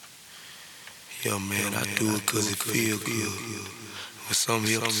Yeah, man, I do it cause it feel good. When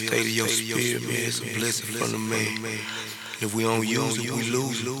something helps the state of your spirit, man, it's a blessing from the man. If we don't use it, we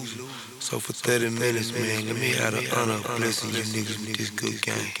lose it. So for 30 minutes, man, let me have the honor of blessing you niggas with this good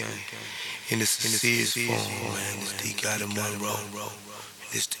game. And it's a serious form, man. It's DGOTTI MONROE.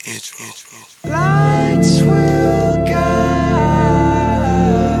 It's the intro. Lights will guide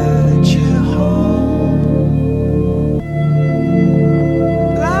you home.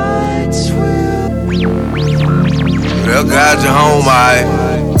 Lights will. They'll guide you home, alright.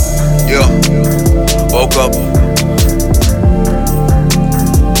 Yeah. Woke up.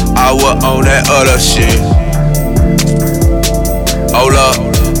 I was on that other shit. Hold up.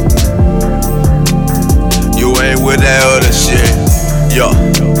 You ain't with that other shit. Yo,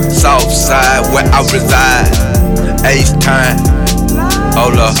 South side where I reside. Ace time.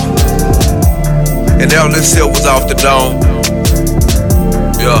 Hold up. And all this shit was off the dome.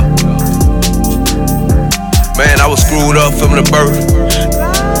 Yeah. Man, I was screwed up from the birth.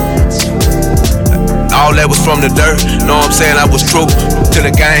 All that was from the dirt. Know what I'm saying? I was true to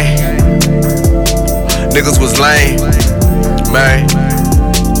the game. Niggas was lame, man.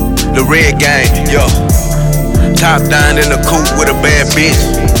 The red gang, yo. Top down in the coupe with a bad bitch.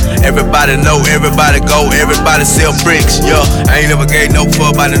 Everybody know, everybody go, everybody sell bricks, yo. I ain't never gave no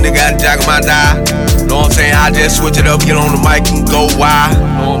fuck about the nigga I jog my die. Know what I'm saying? I just switch it up, get on the mic and go wild.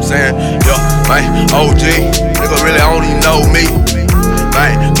 Know what I'm saying? Yo, man, OG, nigga really don't even know me.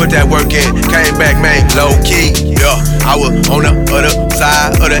 Man, put that work in, came back, man, low key, yeah. I was on the other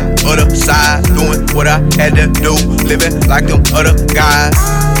side of that other side, doing what I had to do, living like them other guys.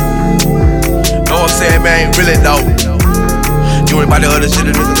 Know what I'm saying, man, really know. You ain't about the other shit,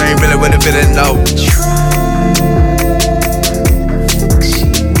 the niggas ain't really with it, feeling no.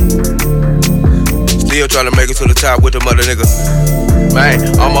 Still tryna make it to the top with the mother nigga. Man,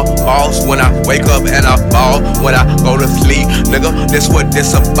 I'm a boss when I wake up and I ball when I go to sleep. Nigga, this what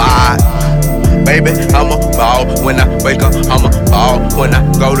this about. Baby, I'm a ball when I wake up, I'm a ball when I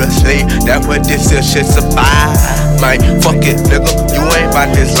go to sleep. That's what this shit's about. Man, fuck it, nigga, you ain't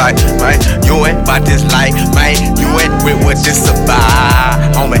about this life, man. You ain't about this life, man. You ain't with what this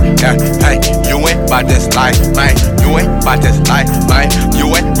about. Homie, yeah, hey, you ain't about this life, man. You ain't about this life, man. You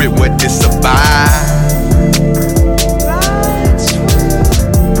ain't with what this about.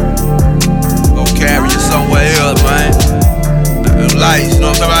 Carry you somewhere else, man. Lights, you know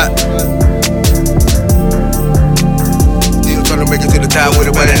what I'm talking about? Still tryna make it to the top with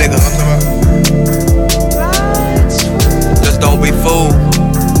it, buddy, nigga. Just don't be fooled.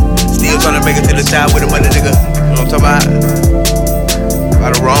 Still tryna make it to the top with it, buddy, nigga. You know what I'm talking about?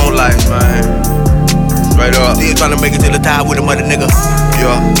 By the wrong life, man. Straight up. Still tryna make it to the top with it, buddy, nigga.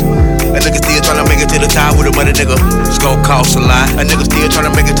 Yeah. A nigga still tryna make it to the top with a mother nigga. It's gon' cost a lot. A nigga still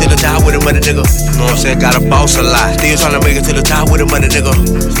tryna make it to the top with a mother nigga. You know what I'm saying? Gotta boss a lot. Still tryna make it to the top with a mother nigga.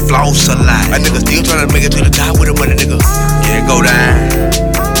 Floss a lot. A nigga still tryna make it to the top with a mother nigga. Yeah, go down.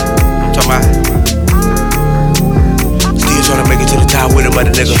 I'm talking about. Still tryna make it to the top with a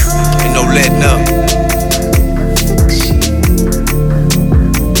mother nigga. Ain't no letting up.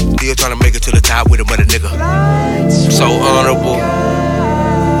 Still tryna make it to the top with a mother nigga. So honorable.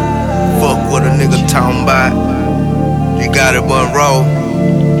 Fuck what a nigga talking about. DGOTTI MONROE.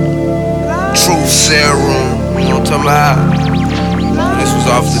 Truth serum. You know what I'm talking about? This was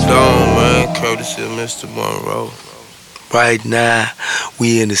off the dome, man. Courtesy of Mr. Monroe. Right now,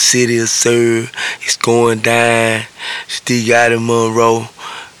 we in the city of Serve. It's going down. It's DGOTTI MONROE.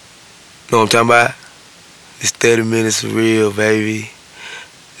 Know what I'm talking about? It's 30 minutes of real, baby.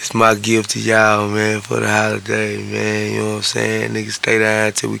 It's my gift to y'all, man, for the holiday, man. You know what I'm saying? Niggas stay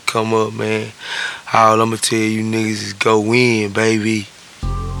down till we come up, man. All I'ma tell you niggas is go win, baby.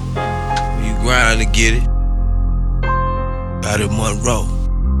 You grinding to get it. DGOTTI MONROE.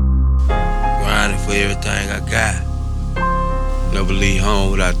 Grinding for everything I got. Never leave home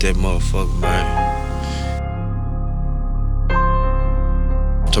without that motherfucker, man.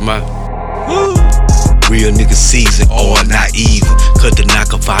 Talking about? Woo! Real nigga season, or not even. Cut the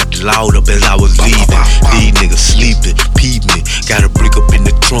knock off out the loud up as I was leaving. These niggas sleeping, peep me. Got a brick up in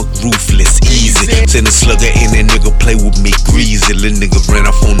the trunk, roofless, easy. Send a slugger in, that nigga play with me, greasy. Little nigga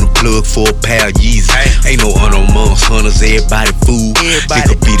ran off on the plug for a pair of Yeezys. Ain't no amongst hunters, everybody fool.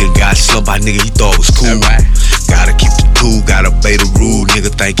 Nigga beat and got slumped by nigga he thought was cool. Gotta keep the cool, gotta obey the rule.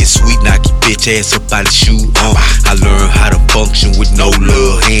 Nigga think it's sweet, knock your bitch ass up out the shoe. I learned how to function with no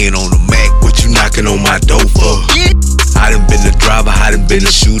love. Hand on the Mac, what you knocking on my door for? I done been the driver, I done been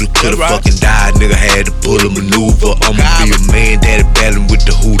the shooter. Could've fucking died, nigga had to pull a maneuver. I'ma be a man, daddy battling with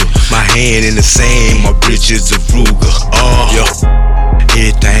the hooter. My hand in the sand, my britches a Ruger. Yo,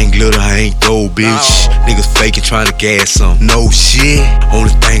 everything glitter, ain't gold, bitch. Niggas faking, trying to gas some. No shit. Only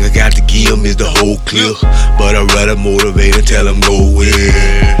thing I got to give them is the whole clip. But I'd rather motivate and tell them go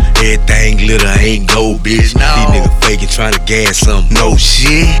where. Everything glitter, ain't gold, bitch. These niggas faking, trying to gas some. No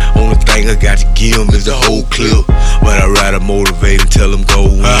shit. Only thing I got to give them is the whole clip. But I'd rather motivate and tell them go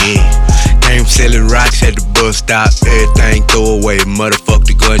in. Came selling rocks at the bus stop. Everything throw away, motherfuck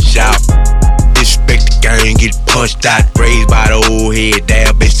the gun shop. Disrespect the gang, get punched out. Raised by the old head,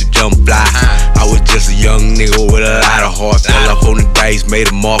 damn bitch to jump fly. I was just a young nigga with a lot of heart. Fell up on the dice, made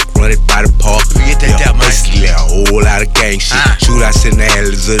a mark, run it by the park. Yeah, basically a whole lot of gang shit. Shootouts in the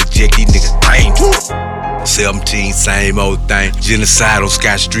alleys of the jet, these niggas dangerous. 17, same old thing. Genocide on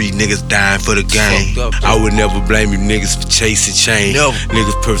Scott Street, niggas dying for the game. I would never blame you niggas for chasing change.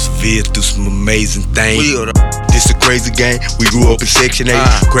 Niggas persevered through some amazing things. This a crazy game, we grew up in Section 8.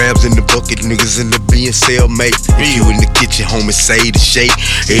 Crabs in the bucket, niggas in the being cellmate. If you in the kitchen, homie, say the shake.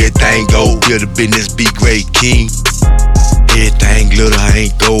 Everything gold, build a business, be great king. Everything glitter,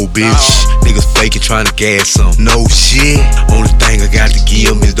 ain't gold, bitch. Niggas faking, trying to gas some. No shit. Only thing I got to give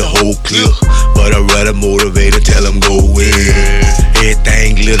them is the whole clip. But I'd rather motivate and tell them go where.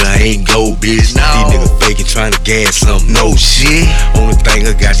 Everything glitter, ain't gold, bitch. These niggas faking, trying to gas some. No shit. Only thing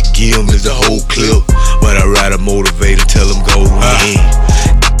I got to give them is the whole clip. But I'd rather motivate and tell them go where.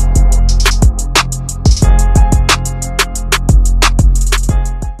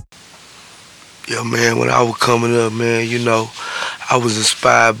 Yeah, man, when I was coming up, man, you know, I was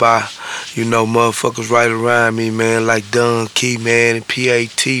inspired by, you know, motherfuckers right around me, man, like Don Key, man, and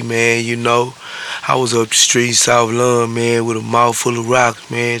PAT, man, you know. I was up the street, South Lund, man, with a mouth full of rocks,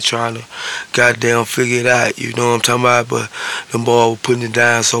 man, trying to goddamn figure it out, you know what I'm talking about? But them boys were putting it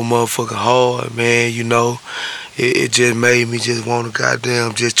down so motherfucking hard, man, you know. It just made me just want to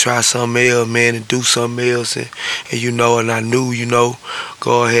goddamn just try something else, man, and do something else. And you know, and I knew, you know,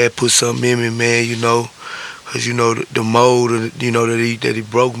 go ahead, put something in me, man, you know. Because, you know, the mold, you know, that he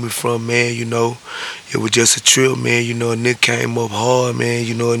broke me from, man, you know, it was just a trip, man, you know, a nigga came up hard, man,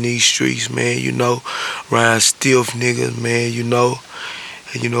 you know, in these streets, man, you know, around stiff niggas, man, you know.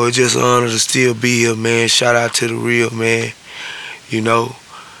 And, you know, it's just an honor to still be here, man. Shout out to the real, man, you know.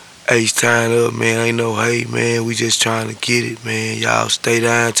 H-time up, man, ain't no hate, man, we just trying to get it, man. Y'all stay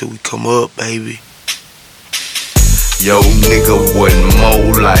down till we come up, baby. Yo, nigga wasn't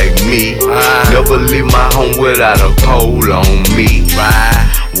more like me. Never leave my home without a pole on me.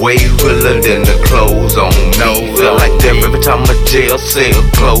 Way realer than the clothes on me. Feel like that every time a jail cell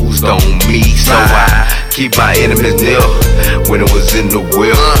closed on me. So I keep my enemies near when it was in the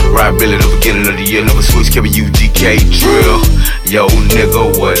wheel. Ride Billy the beginning of the year, never switch, kept a UGK drill. Yo,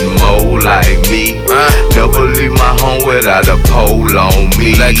 nigga wasn't more like me. Never leave my home without a pole on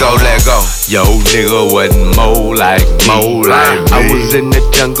me. Let go, let go. Yo, nigga wasn't more like me. I was in the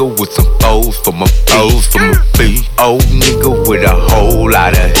jungle with some foes for my feet. Old nigga with a whole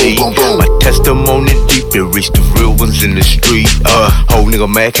lot of heat. My testimony deep, it reached the real ones in the street. Whole nigga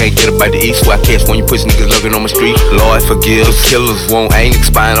mad, can't get about the east. So I catch when you push niggas looking on my street. Lord forgive, killers won't, I ain't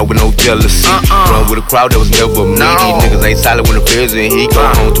expiring over no jealousy. Run with a crowd that was never me. These niggas ain't solid when the fears in heat. Go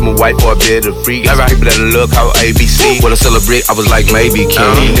home to my wife for a bit of free. I people that look how ABC. When I celebrate, I was like maybe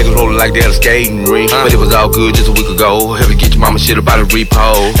king. These niggas rolling like they had a skating ring. But it was all good just a week ago. Have to get your mama shit about a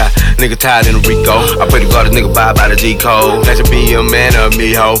repo. Nigga tired in a Rico. I pray to God this nigga vibe by the G code. That should be a man of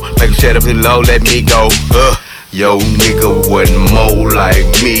me, ho. Make him shut up and low, let me go. Yo, nigga wasn't more like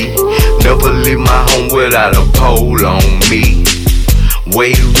me. Never leave my home without a pole on me.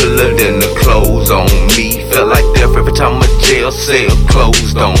 Way realer than the clothes on me. Felt like death every time a jail cell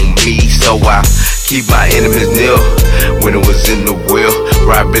closed on me. So I keep my enemies near when it was in the wheel.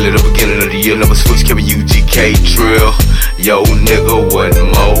 Ride Billy the beginning of the year, never switch, kept a UGK drill. Yo, nigga wasn't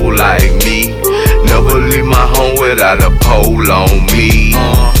more like me. Never leave my home without a pole on me.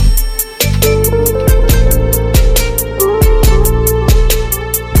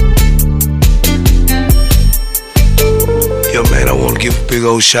 Yo, man, I want to give a big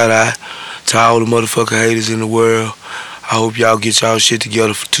old shout out to all the motherfucking haters in the world. I hope y'all get y'all shit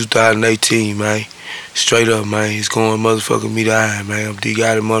together for 2018, man. Straight up, man. It's going motherfucking me to iron, man. I'm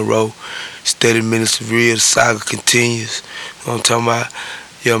DGOTTI MONROE. Steady ministry real. The saga continues. You know what I'm talking about?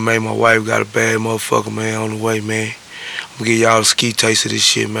 Yo, man, my wife got a bad motherfucker, man, on the way, man. I'm gonna give y'all a ski taste of this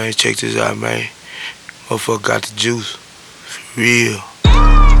shit, man. Check this out, man. Motherfucker got the juice. For real.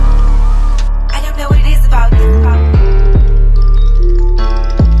 I don't know what it is about this.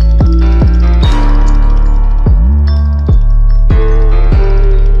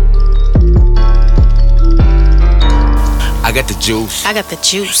 I got the juice. I got the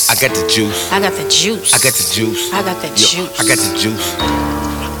juice. I got the juice. I got the juice. I got the juice. I got the juice. I got the juice.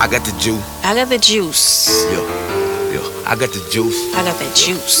 I got the juice. I got the juice. Yeah, I got the juice. I got that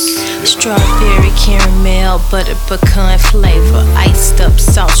juice. Strawberry, caramel, butter, pecan flavor. Iced up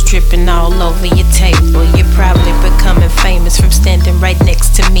sauce dripping all over your table. You're probably becoming famous from standing right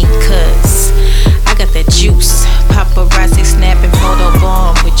next to me, cuz I got that juice. Paparazzi snapping photo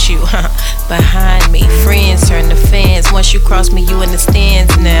bomb with you behind me. Friends turn to fans. Once you cross me, you in the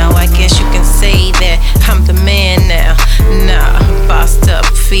stands now. I guess you can say that I'm the man now. Nah, bossed up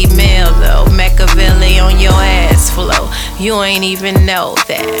female though. Machiavelli on your ass flow. You ain't even know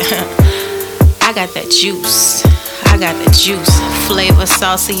that. I got that juice. I got the juice. Flavor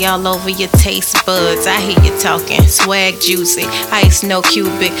saucy all over your taste buds. I hear you talking. Swag juicy. Ice no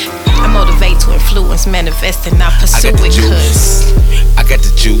cubic. I motivate to influence, manifest, and I pursue it, cuz I got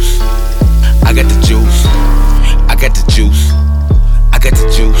the juice. I got the juice. I got the juice. I got the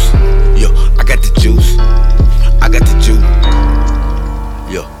juice. Yo, I got the juice. I got the juice.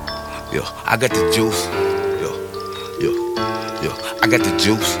 Yo, I got the juice. Yo, I got the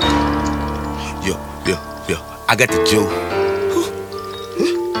juice. Yo, I got the juice.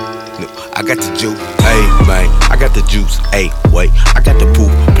 I got the juice. Hey, man, I got the juice. Hey, wait, I got the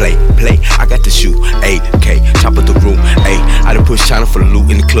poop. Play. I got the shoe. AK, top of the room. Hey, I done push China for the loot.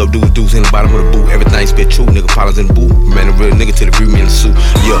 In the club, dudes in the bottom of the boot. Everything spit true, nigga, problems in the boot. Man, a real nigga till the bring me in the suit.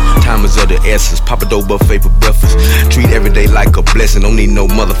 Yeah, time is of the essence. Papa dough buffet for breakfast. Treat every day like a blessing. Don't need no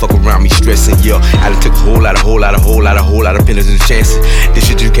motherfucker around me stressing. Yeah, I done took a whole lot of pennies and chances. This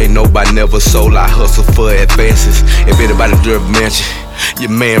shit you can't know by never sold. I hustle for advances. If anybody deserve a mansion,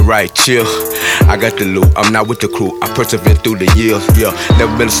 your man right, chill. I got the loot, I'm not with the crew. I persevere through the years, yeah.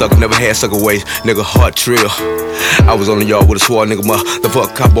 Never been a sucker, never had sucker ways. Nigga, heart trill. I was on the yard with a swore nigga,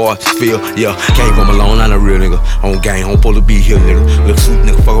 motherfucker, cowboy feel, yeah. Came from alone, I'm a real nigga. On gang, on supposed to be here, nigga. Little sweet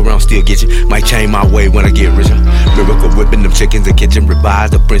nigga, fuck around, still get you. Might change my way when I get richer. Miracle whipping them chickens in the kitchen.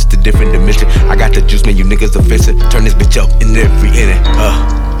 Revise the prince to different dimension. I got the juice, man, you niggas offensive. Turn this bitch up in every inning,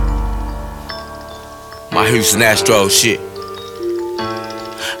 My Houston Astros shit.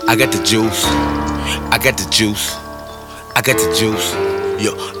 I got the juice. I got the juice. I got the juice.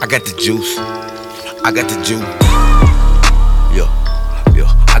 Yo, I got the juice. I got the juice. Yo,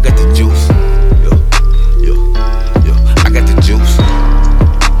 I got the juice. Yo, I got the juice.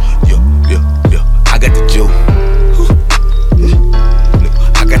 Yo, I got the juice.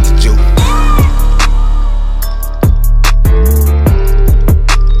 I got the juice.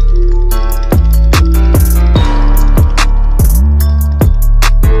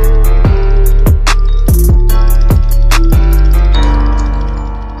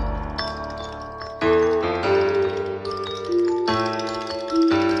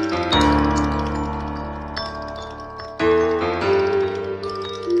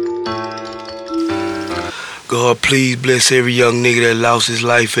 God, please bless every young nigga that lost his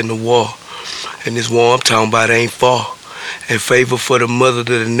life in the war. And this war I'm talking about ain't far. And favor for the mother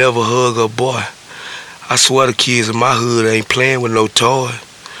that'll never hug her boy. I swear the kids in my hood ain't playing with no toy.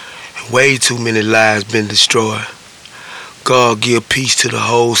 And way too many lives been destroyed. God give peace to the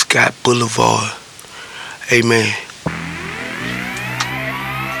whole Scott Boulevard. Amen.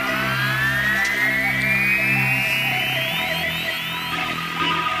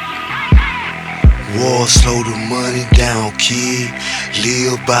 War, slow the money down, kid.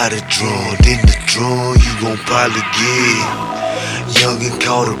 Live by the drum, then the drum you gon' probably get. Youngin'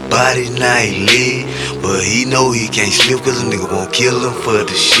 caught a body, now he lit. But he know he can't slip cause a nigga won't kill him for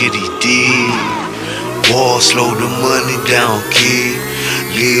the shit he did. War, slow the money down, kid.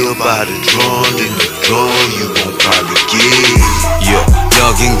 Live by the drum, then the drum you gon' probably get. Yeah,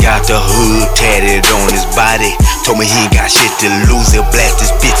 youngin' got the hood tatted on his body. Told me he ain't got shit to lose, he'll blast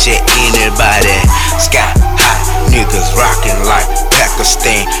this bitch at anybody. Sky high, niggas rockin' like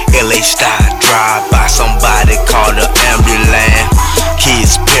Pakistan. LA style drive by, somebody call the ambulance.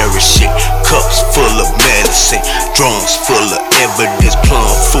 Kids perish shit, cups full of medicine, drums full of evidence, plum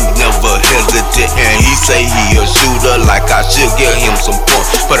food, never hesitant. And he say he a shooter, like I should give him some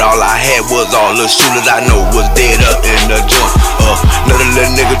points. But all I had was all the shooters I know was dead up in the joint. Another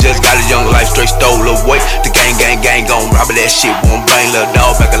little nigga just got his young life straight stole away. The gang gon' rob it, that shit won't bang little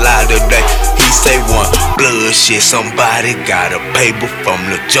dog back alive today. He say one blood shit, somebody gotta pay, but from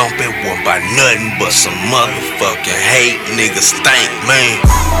the jump it wasn't by nothing but some motherfucking hate. Niggas think, man.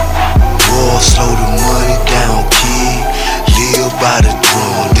 War, slow the money down, kid. Live by the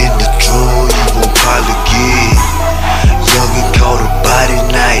drum, then the drum you gon' probably get. Youngin' caught a body,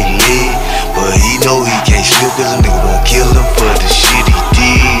 now he lit. But he know he can't slip cause a nigga won't kill him for the shit he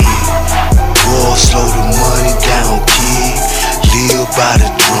did. War, slow the money down, kid. Live by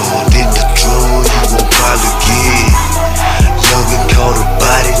the drum, then the drum you gon' probably get. Youngin' caught a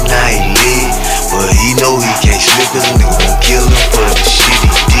body,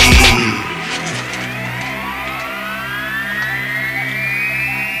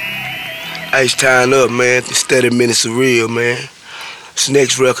 H-Town up, man. 30 minutes of real, man. This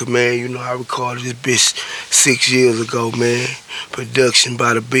next record, man, you know, I recorded this bitch 6 years ago, man. Production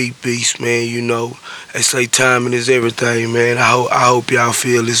by the Beat Beast, man, you know. They say timing is everything, man. I hope y'all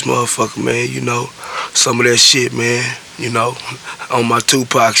feel this motherfucker, man, you know. Some of that shit, man, you know, on my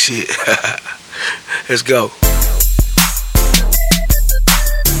Tupac shit. Let's go.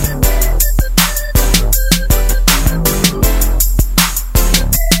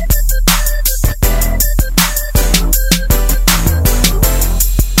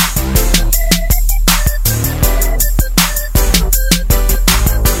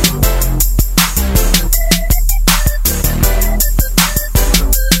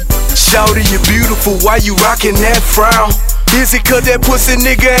 Shawty, you beautiful, why you rockin' that frown? Is it cause that pussy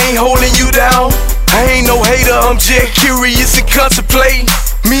nigga ain't holding you down? I ain't no hater, I'm just curious and contemplating.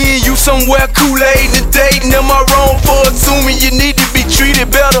 Me and you somewhere Kool-Aid and dating. Am I wrong for assuming you need to be treated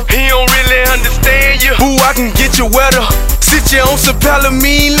better? He don't really understand you. Boo, I can get you wetter. Sit you on some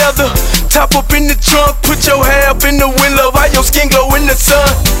Palomine leather. Top up in the trunk, put your hair up in the window. Why your skin glow in the sun?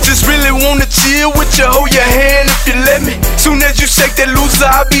 Just really wanna chill with you, hold your hand if you let me. Soon as you shake that loser,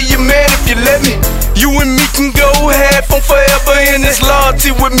 I'll be your man if you let me. You and me can go half on forever in this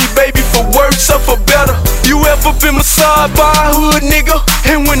loyalty with me, baby, for worse or for better. You ever been massaged by a hood nigga?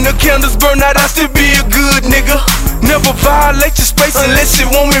 And when the candles burn out, I still be a good nigga. Never violate your space unless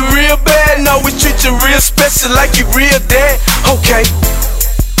you want me real bad. And always treat you real special like you real dad. Okay.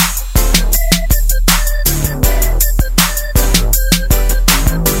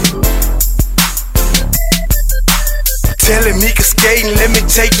 Telling me can skate and let me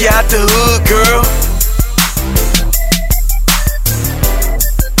take you out the hood, girl.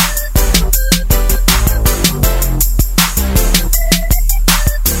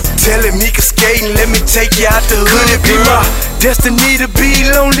 Telling me can skate and let me take you out the hood. Could it be my destiny to be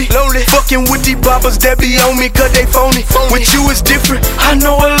lonely? Fucking with these boppers that be on me cause they phony. With you it's different, I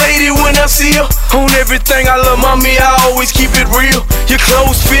know a lady when I see her. On everything I love, mommy, I always keep it real. Your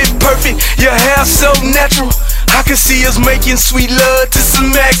clothes fit perfect, your hair so natural. I can see us making sweet love to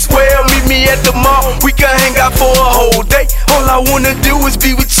some Maxwell. Meet me at the mall, we can hang out for a whole day. All I wanna do is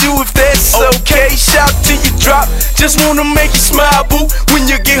be with you if that's okay. Shout till you drop, just wanna make you smile, boo. When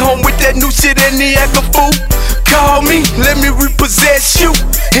you get home with that new shit and the act a fool, call me, let me repossess you.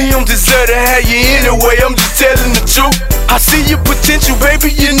 He don't deserve to have you anyway, I'm just telling the truth. I see your potential,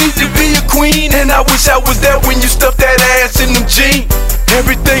 baby, you need to be a queen. And I wish I was there when you stuffed that ass in them jeans.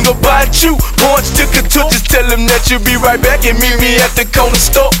 Everything about you points to couture. Just tell him that you'll be right back and meet me at the corner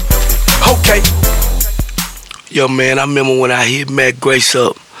store. Okay. Yo, man, I remember when I hit Mac Grace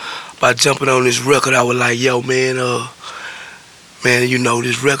up by jumping on this record, I was like, yo, man, man, you know,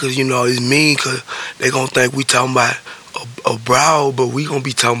 this record, you know, is mean cause they gonna think we talking about a brawl, but we gonna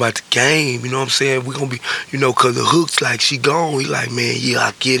be talking about the game, you know what I'm saying? We gonna be, you know, cause the hook's like, she gone. He like, man, yeah,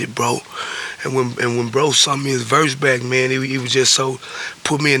 I get it, bro. And when bro sent me his verse back, man, he was just so,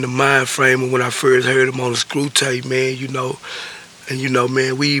 put me in the mind frame of when I first heard him on the Screw Tape, man, you know. And you know,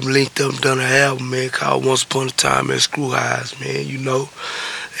 man, we even linked up and done an album, man, called Once Upon a Time at Screw Highs, man, you know.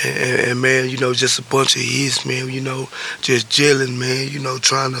 And man, you know, just a bunch of hits, man, you know, just gelling, man, you know,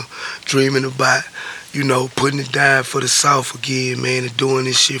 dreaming about, you know, putting it down for the South again, man, and doing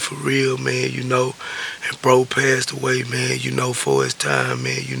this shit for real, man, you know. And bro passed away, man, you know, for his time,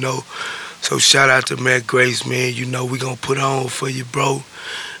 man, you know. So shout out to Matt Grace, man, you know, we gonna put on for you, bro.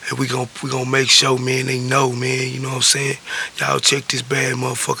 And we gonna make sure, man, they know, man, you know what I'm saying? Y'all check this bad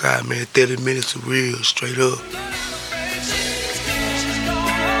motherfucker out, man. 30 minutes of real, straight up.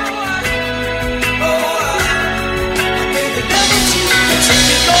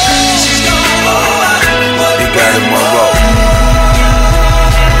 They got it, MONROE.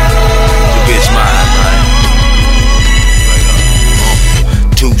 The bitch mine, man.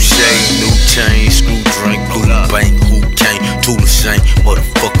 Touche, new chain, screw drink, blue bank, who came to the same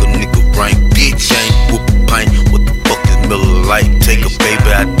motherfucker, nigga rank, bitch ain't whoop paint. What the fuck is Miller Lite? Take a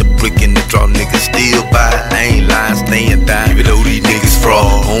baby out the brick and the draw, niggas still buy. I ain't lying, staying down, even though these niggas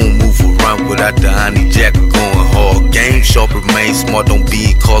fraud. I don't move around without the honey jacket going hard. Game sharp, remain smart, don't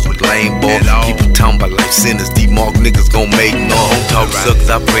be in cars with lame balls. People talking about life centers, these mark niggas gon' make no. Don't talk suckers,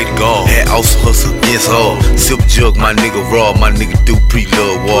 I pray to God. Had also hustle against all. Sip jug, my nigga raw, my nigga do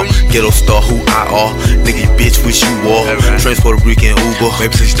pre-love war. Ghetto star, who I are, nigga bitch wish you war. Transport Rican Uber,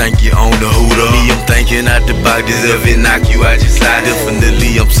 maybe say thank you on the hooter. Me, I'm thinking out the box, this if it knock you out, just slide.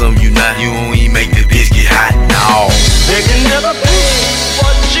 Definitely I'm some you not, you won't even make the bitch get hot, no. They can never be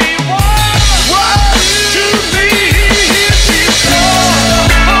what she wants to be. She's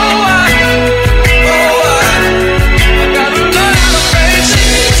gone. I gotta learn to face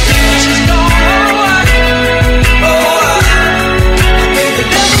it. She's gone.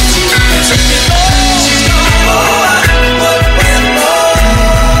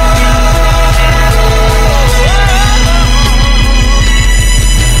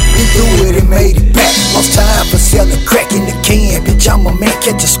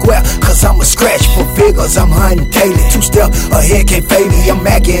 catch a square, cause I'm a scratch for figures. I'm hunting daily, 2 step ahead, can't fade me. I'm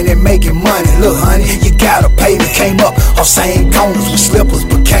macking and making money. Look, honey, you gotta pay me. Came up off same corners with slippers,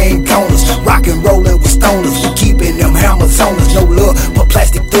 became corners. Rockin' rollin' with stoners, we keepin' them hammers on us. No love but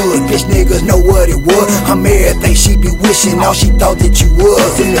plastic thugs, bitch niggas know what it was. I'm everything she be wishing, all she thought that you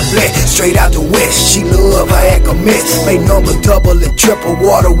was. In the black, straight out the west, she love her act a mess. Make numbers double and triple,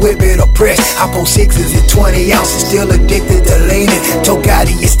 water whip it or press. Hop on 6s and 20 ounces, still addicted to leaning. Told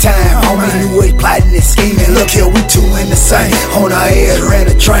Gotti it's time, homie knew he plotting and scheming. Look here, we two in the same, on our ass ran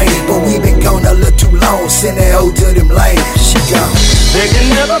a train, but we been gone a little too long. Send that hoe to them lanes, she gone. They can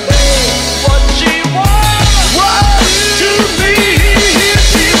never be what she was to me.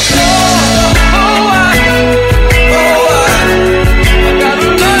 She's gone. I gotta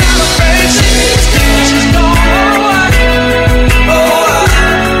learn to face it. She's gone.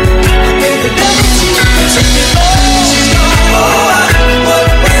 Baby, never took me long. She's gone.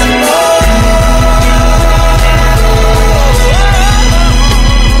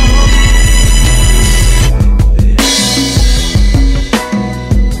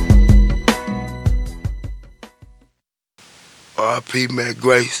 R.I.P. Matt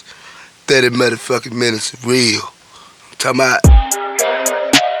Grace, 30 motherfucking minutes of real. I'm talking about. Oh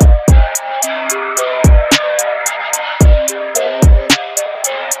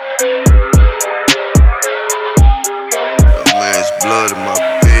man, it's blood in my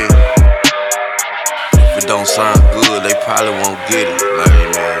pen. If it don't sound good, they probably won't get it.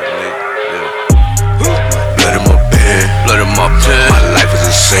 Lame ass nigga. Yeah. Blood in my pen, blood in my pen. My life is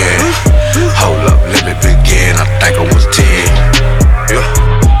a sin. Hold up, let me begin. I think I was 10. Yeah.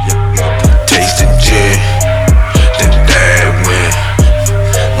 Tasting gin, then dad win.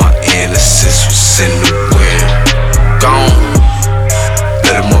 My innocence was in the wind. Gone.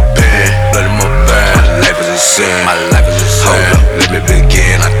 Blood in my pen, blood in my pen. My life is a sin. My life is a sin. Hold up, let me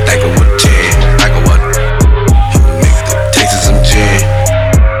begin. I think I was 10. Think I was. Nigga, tasting some gin,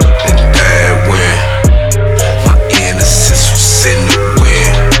 then dad win. My innocence was in the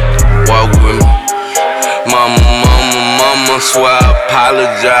wind. Walk with me. Mama, swear I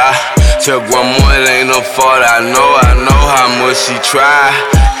apologize. Tell grandma it ain't no fault. I know how much she tried.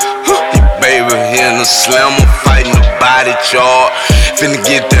 Baby in the slammer, fighting the body chart. Finna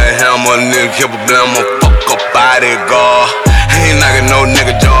get that hammer, nigga keep a blammer. Fuck up bodyguard. Ain't knocking no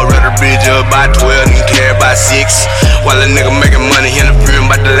nigga jaw. Rather bridge up by 12 and carry by 6. While a nigga making money, interfering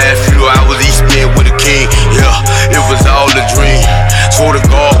about the last few hours he spent with a king. Yeah, it was all a dream. Swear to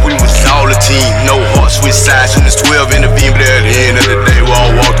God, we was all a team. No heart, switch sides, soon as 12 intervened. But at the end of the day, we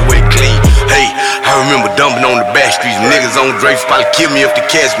all walked away clean. Hey, I remember dumping on the back streets. Niggas on Drake's probably kill me if they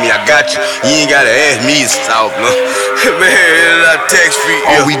catch me. I got you. You ain't gotta ask me, it's soft, man. Man, I tax free.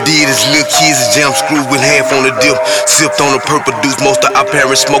 All we did is little kids and jam screws with half on the dip. Sipped on the purple deuce. Most of our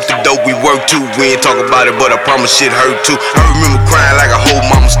parents smoked the dope. We worked too. We ain't talk about it, but I promise shit hurt too. I remember crying like a whole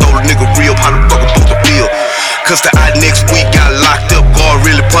mama stole a nigga real. How the fuck I'm supposed to feel? Cause the eye next week got locked up. God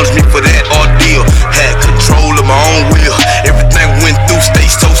really punished me for that ordeal. Had control of my own will. Everything went through, stay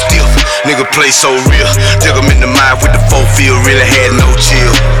so stiff. Nigga play so real. Took him in the mind with the 4 field. Really had no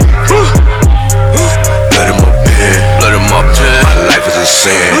chill. Blood in my pen, blood in my pen. My life is a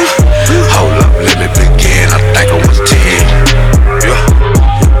sin. Hold up, let me begin. I think I was 10. Yeah.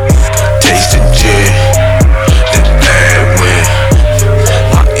 Tasting gin, then dad win.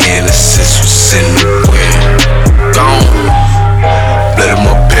 My innocence was in the wind. Gone. Blood in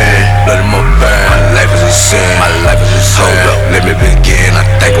my pen, blood in my pen. My life is a sin. My life is a sin. Hold up, let me begin. I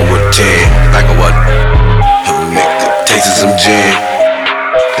think I was 10. Like I was. Nigga, tasting some gin,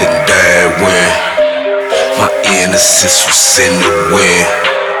 then dad win. My innocence was in the wind.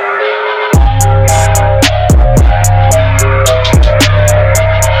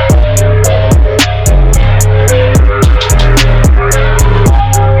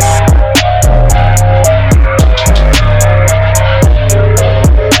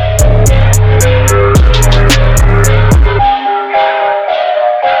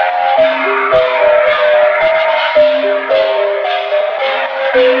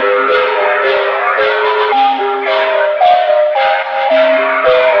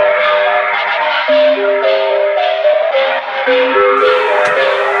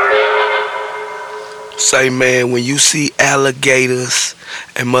 Say, man, when you see alligators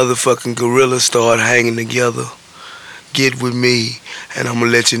and motherfucking gorillas start hanging together, get with me, and I'ma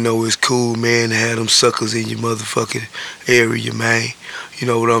let you know it's cool, man, to have them suckers in your motherfucking area, man. You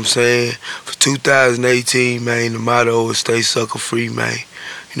know what I'm saying? For 2018, man, the motto is stay sucker free, man.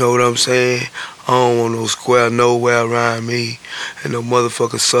 You know what I'm saying? I don't want no square nowhere around me and no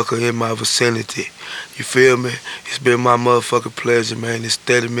motherfucking sucker in my vicinity. You feel me? It's been my motherfucking pleasure, man. It's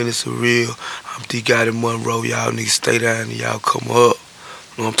 30 minutes of real. I'm DGOTTI MONROE. Y'all niggas stay down and y'all come up.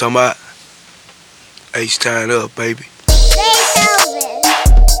 Know what I'm talking about? H-time up, baby.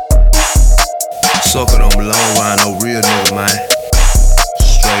 Sucker don't belong around no real nigga, man.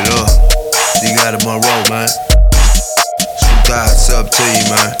 Straight up. DGOTTI MONROE, man. Some thoughts up to you,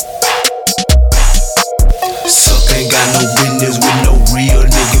 man. Sucker ain't got no business with no real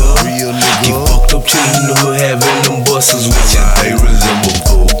nigga. Get fucked up chillin' in the hood, having them busters with ya. They resemble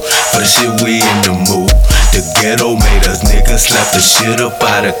fool. For the shit we in the mood. The ghetto made us niggas slap the shit up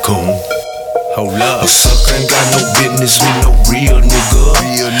out of coon. Hold up. A sucker ain't got no business with no real nigga.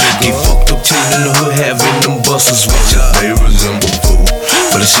 Get fucked up chillin' in the hood, having them busters with ya. They resemble fool.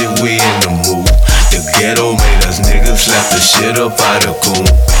 For the shit we in the mood. The ghetto made us niggas slap the shit up out of coon.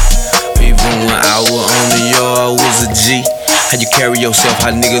 Even when I was on the yard, I was a G. How you carry yourself, how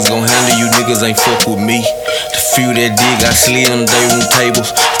niggas gon' handle you, niggas ain't fuck with me. The few that did got slid on day room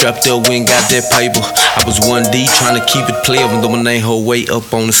tables. Strapped up, we ain't got that paper. I was 1D trying to keep it player, even though my name whole way up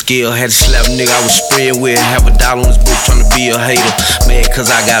on the scale. Had to slap a nigga I was spreading with, have a dollar on his book trying to be a hater. Mad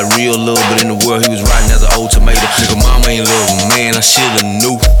cause I got real love, but in the world he was riding as an old tomato. Nigga mama ain't love him, man, I shoulda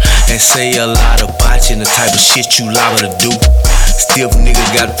knew. And say a lot about you and the type of shit you liable to do. Stiff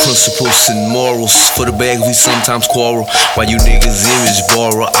niggas got principles and morals. For the bags we sometimes quarrel. While you niggas image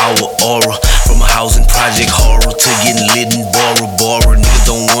borrow our aura. From a housing project horror to getting lit and borrow. Niggas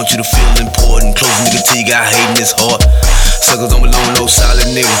don't want you to feel important. Close nigga till you got hate in his heart. Suckers don't belong no solid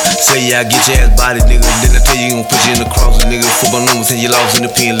nigga. Say yeah, I get your ass body nigga. Then I tell you gon' put you in the cross nigga. Football numbers and you lost in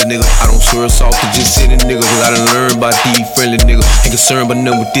the pen nigga. I don't swear soft to just send it nigga. Cause I done learned about these friendly nigga. Ain't concerned about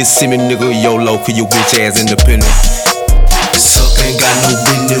none with this semi nigga. YOLO, cause your bitch ass independent. Sucker ain't got no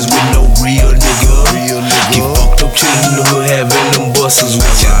business with no real nigga. Get fucked up chillin' in the hood, having them busters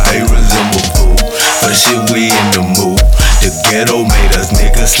with ya. They resemble fool. For the shit we in the mood. The ghetto made us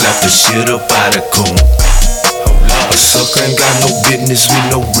niggas slap the shit up out of coon. A sucker ain't got no business with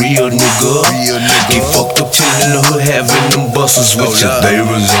no real nigga. Get fucked up chillin' in the hood, having them busters with ya. They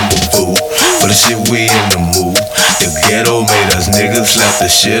resemble fool. For the shit we in the mood. The ghetto made us niggas slap the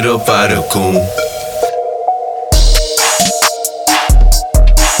shit up out of coon.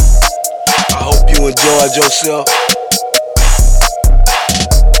 You enjoyed yourself.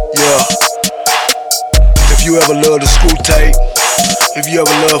 Yeah. If you ever loved the screw tape, if you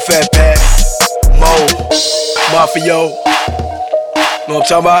ever loved Fat Pat, Mo, Mafio, know what I'm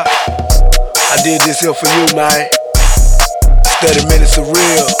talking about? I did this here for you, man. 30 minutes of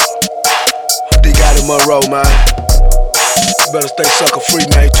real. DGOTTI MONROE, man. You better stay sucker free,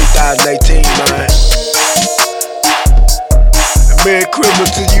 man. 2018, man. And Merry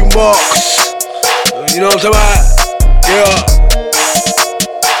Christmas to you, Marks. You know what I'm talking about? Yeah.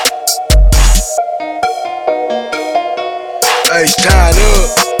 Hey, it's tied up.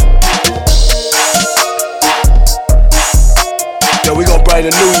 Yo, we gon' bring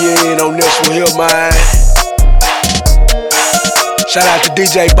the new year in on this one here, man. Shout out to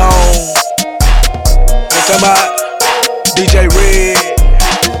DJ Bone. You know what I'm talking about? DJ Red.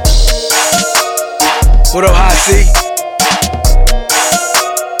 What up, Hot C?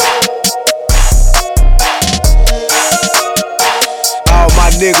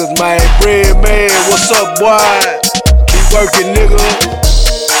 Niggas, man, Bread Man, what's up, boy? Keep working, nigga.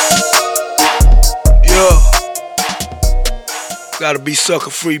 Yeah. Gotta be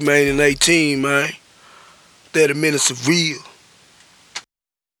sucker free, man, in 18, man. 30 minutes of real.